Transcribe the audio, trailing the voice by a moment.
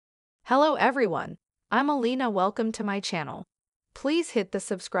Hello everyone, I'm Alina. Welcome to my channel. Please hit the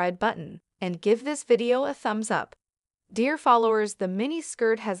subscribe button and give this video a thumbs up. Dear followers, the mini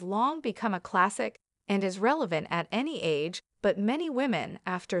skirt has long become a classic and is relevant at any age, but many women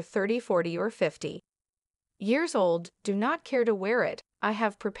after 30, 40 or 50 years old do not care to wear it. I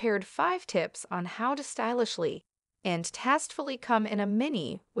have prepared 5 tips on how to stylishly and tastefully come in a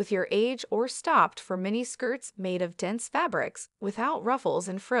mini with your age or stopped for mini skirts made of dense fabrics without ruffles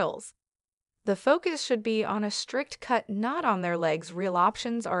and frills. The focus should be on a strict cut, not on their legs. Real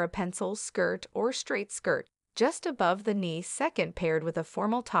options are a pencil skirt or straight skirt, just above the knee. Second, paired with a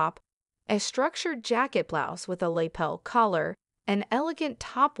formal top, a structured jacket blouse with a lapel collar, an elegant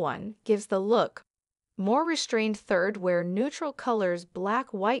top one gives the look more restrained. Third, wear neutral colors: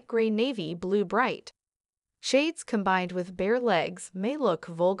 black, white, gray, navy blue. Bright shades combined with bare legs may look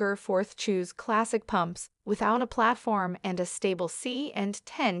vulgar. Fourth, choose classic pumps without a platform and a stable C and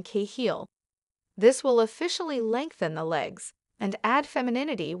 10K heel. This will officially lengthen the legs and add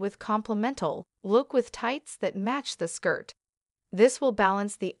femininity with complemental look with tights that match the skirt. This will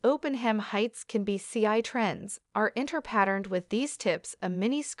balance the open hem. Heights can be CI trends are interpatterned. With these tips, a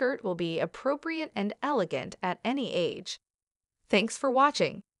mini skirt will be appropriate and elegant at any age. Thanks for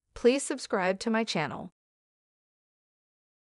watching. Please subscribe to my channel.